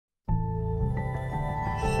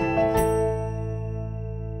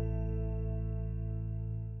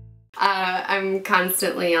I'm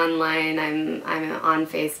constantly online. I'm on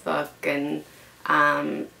Facebook, and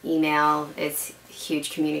email is a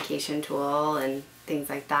huge communication tool and things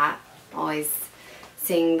like that. Always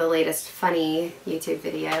seeing the latest funny YouTube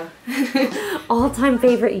video. All-time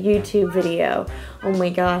favorite YouTube video. Oh my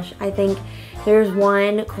gosh, I think there's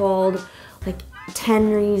one called like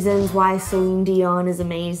 10 Reasons Why Celine Dion is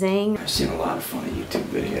Amazing. I've seen a lot of funny YouTube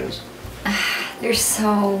videos. There's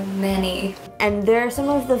so many. And they're some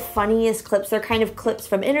of the funniest clips. They're kind of clips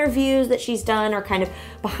from interviews that she's done or kind of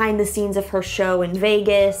behind the scenes of her show in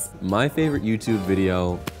Vegas. My favorite YouTube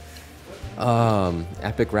video,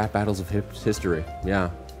 epic rap battles of history, yeah.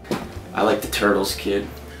 I like the Turtles Kid.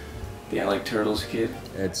 The I Like Turtles Kid.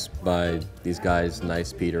 It's by these guys,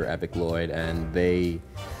 Nice Peter, Epic Lloyd, and they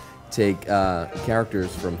take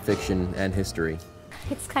characters from fiction and history.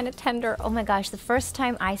 It's kind of tender. Oh my gosh, the first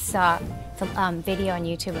time I saw the video on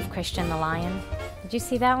YouTube of Christian the Lion, did you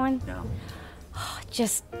see that one? No. Oh,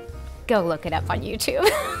 just go look it up on YouTube.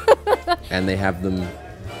 And they have them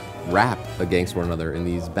rap against one another in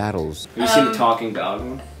these battles. Have you seen the Talking Dog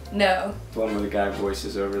one? No. The one where the guy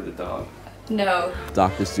voices over the dog. No.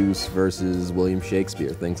 Dr. Seuss versus William Shakespeare,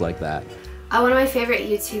 things like that. One of my favorite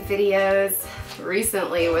YouTube videos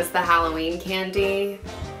recently was the Halloween candy.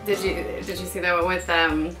 Did you see that one with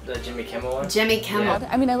The Jimmy Kimmel one? Jimmy Kimmel? Yeah.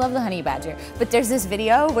 I mean, I love the Honey Badger, but there's this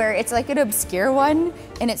video where it's like an obscure one,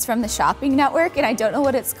 and it's from the Shopping Network, and I don't know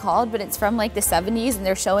what it's called, but it's from like the 70s, and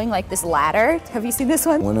they're showing like this ladder. Have you seen this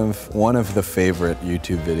one? One of the favorite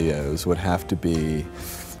YouTube videos would have to be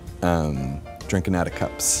drinking out of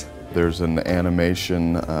cups. There's an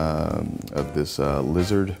animation of this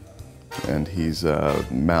lizard, and he's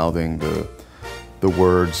mouthing the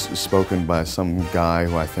words spoken by some guy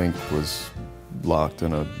who I think was locked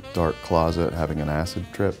in a dark closet having an acid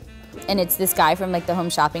trip. And it's this guy from like the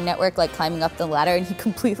Home Shopping Network like climbing up the ladder, and he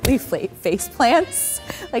completely face plants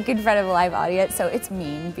like in front of a live audience. So it's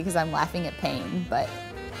mean because I'm laughing at pain, but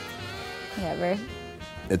whatever.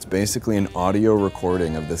 It's basically an audio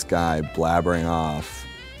recording of this guy blabbering off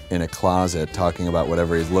in a closet talking about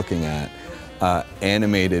whatever he's looking at,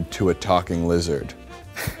 animated to a talking lizard.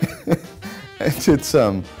 It's it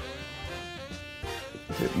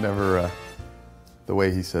never, the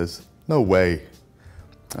way he says, "No way,"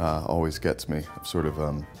 always gets me. I've sort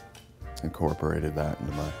of incorporated that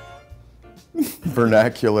into my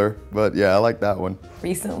vernacular, but yeah, I like that one.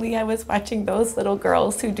 Recently I was watching those little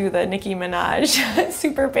girls who do the Nicki Minaj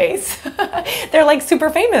super bass. They're like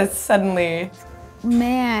super famous suddenly.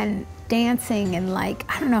 Man dancing in like,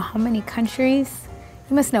 I don't know how many countries.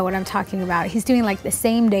 You must know what I'm talking about. He's doing like the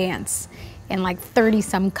same dance in like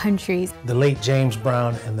 30-some countries. The late James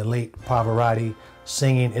Brown and the late Pavarotti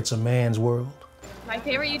singing It's a Man's World. My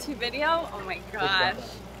favorite YouTube video? Oh my gosh.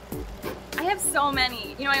 I have so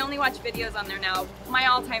many. You know, I only watch videos on there now. My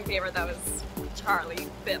all-time favorite, though, is Charlie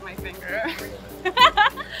Bit My Finger.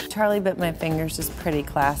 Charlie Bit My Fingers is pretty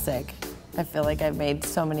classic. I feel like I've made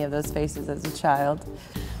so many of those faces as a child.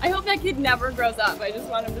 I hope that kid never grows up. I just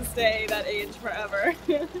want him to stay that age forever.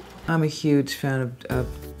 I'm a huge fan of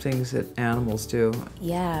things that animals do.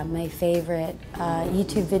 Yeah, my favorite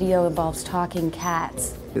YouTube video involves talking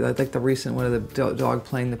cats. I like the recent one of the dog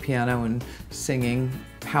playing the piano and singing,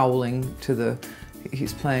 howling to the,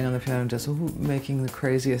 he's playing on the piano and just making the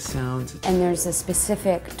craziest sounds. And there's a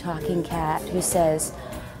specific talking cat who says,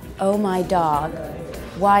 "Oh my dog,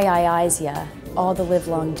 why I eyes ya all the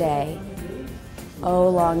livelong day. Oh,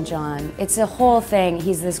 Long John." It's a whole thing.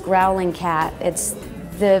 He's this growling cat. It's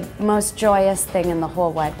the most joyous thing in the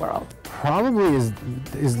whole wide world. Probably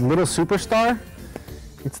is Little Superstar.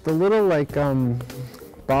 It's the little like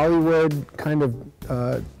Bollywood kind of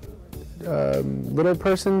little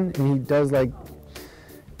person, and he does like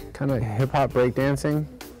kind of hip hop breakdancing.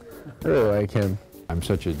 I really like him. I'm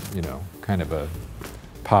such a, you know, kind of a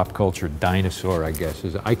pop culture dinosaur, I guess.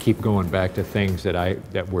 I keep going back to things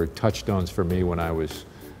that were touchstones for me when I was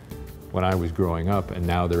growing up, and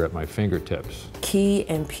now they're at my fingertips. Key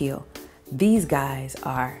and Peele, these guys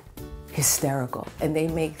are hysterical, and they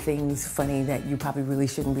make things funny that you probably really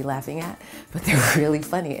shouldn't be laughing at, but they're really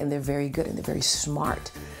funny, and they're very good, and they're very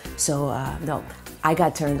smart. So no, I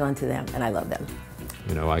got turned on to them, and I love them.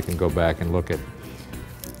 You know, I can go back and look at,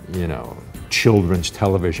 you know, children's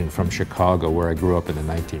television from Chicago, where I grew up in the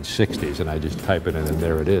 1960s, and I just type it in and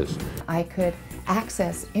there it is. I could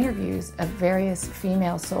access interviews of various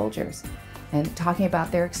female soldiers and talking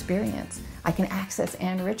about their experience. I can access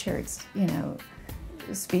Ann Richards, you know,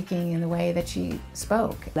 speaking in the way that she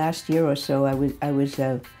spoke. Last year or so, I was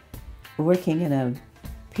working in a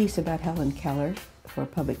piece about Helen Keller for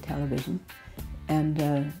public television,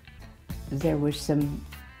 and there was some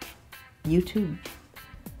YouTube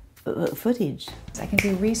footage. I can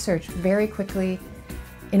do research very quickly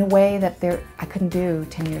in a way that I couldn't do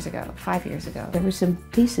 10 years ago, 5 years ago. There were some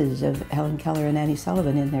pieces of Helen Keller and Annie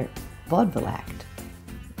Sullivan in their vaudeville act.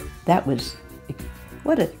 That was,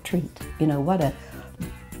 what a treat, you know, what a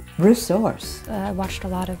resource. I watched a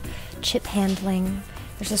lot of chip handling.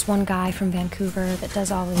 There's this one guy from Vancouver that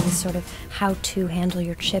does all of these sort of how to handle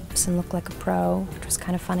your chips and look like a pro, which was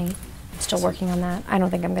kind of funny. Still working on that. I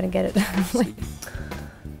don't think I'm gonna get it.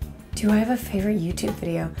 Do I have a favorite YouTube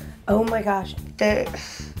video? Oh my gosh.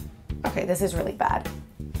 Okay, this is really bad.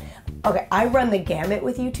 Okay, I run the gamut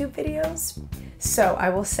with YouTube videos, so I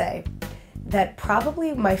will say that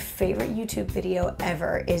probably my favorite YouTube video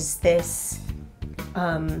ever is this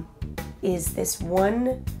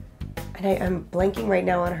one, and I'm blanking right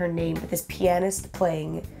now on her name, but this pianist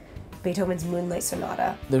playing Beethoven's Moonlight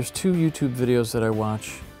Sonata. There's two YouTube videos that I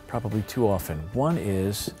watch probably too often. One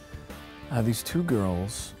is these two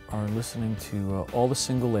girls are listening to All the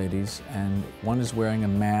Single Ladies, and one is wearing a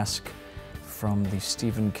mask from the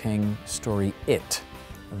Stephen King story It,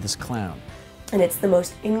 of this clown. And it's the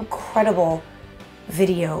most incredible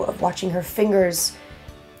video of watching her fingers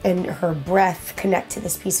and her breath connect to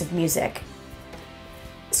this piece of music.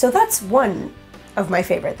 So that's one of my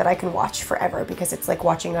favorite that I can watch forever because it's like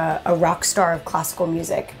watching a rock star of classical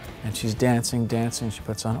music. And she's dancing, she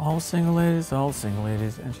puts on all single ladies,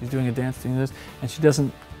 and she's doing a dance, doing this, and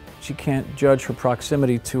she can't judge her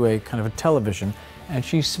proximity to a kind of a television, and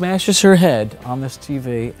she smashes her head on this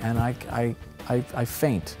TV, and I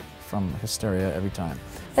faint from hysteria every time.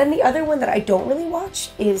 Then the other one that I don't really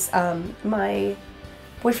watch is my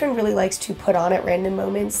boyfriend really likes to put on at random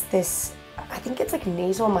moments this, I think it's like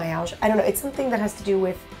nasal myalgia. I don't know, it's something that has to do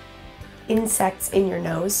with insects in your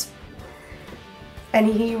nose. And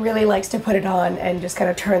he really likes to put it on and just kind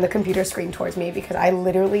of turn the computer screen towards me because I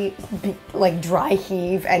literally like dry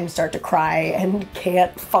heave and start to cry and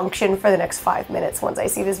can't function for the next 5 minutes once I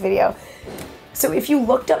see this video. So if you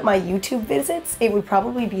looked up my YouTube visits, it would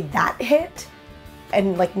probably be that hit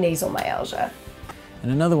and like nasal myalgia.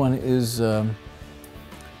 And another one is,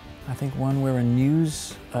 I think one where a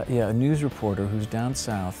news reporter who's down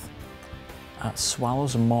south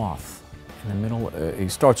swallows a moth in the middle. He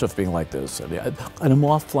starts off being like this, and a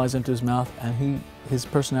moth flies into his mouth, and his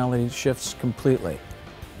personality shifts completely.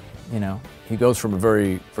 You know, he goes from a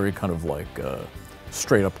very, very kind of like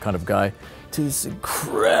straight up kind of guy to this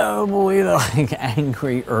incredible, you know, like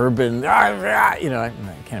angry urban, you know, I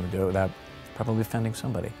can't even do it without probably offending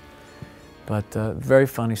somebody. But very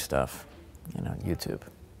funny stuff, you know, YouTube.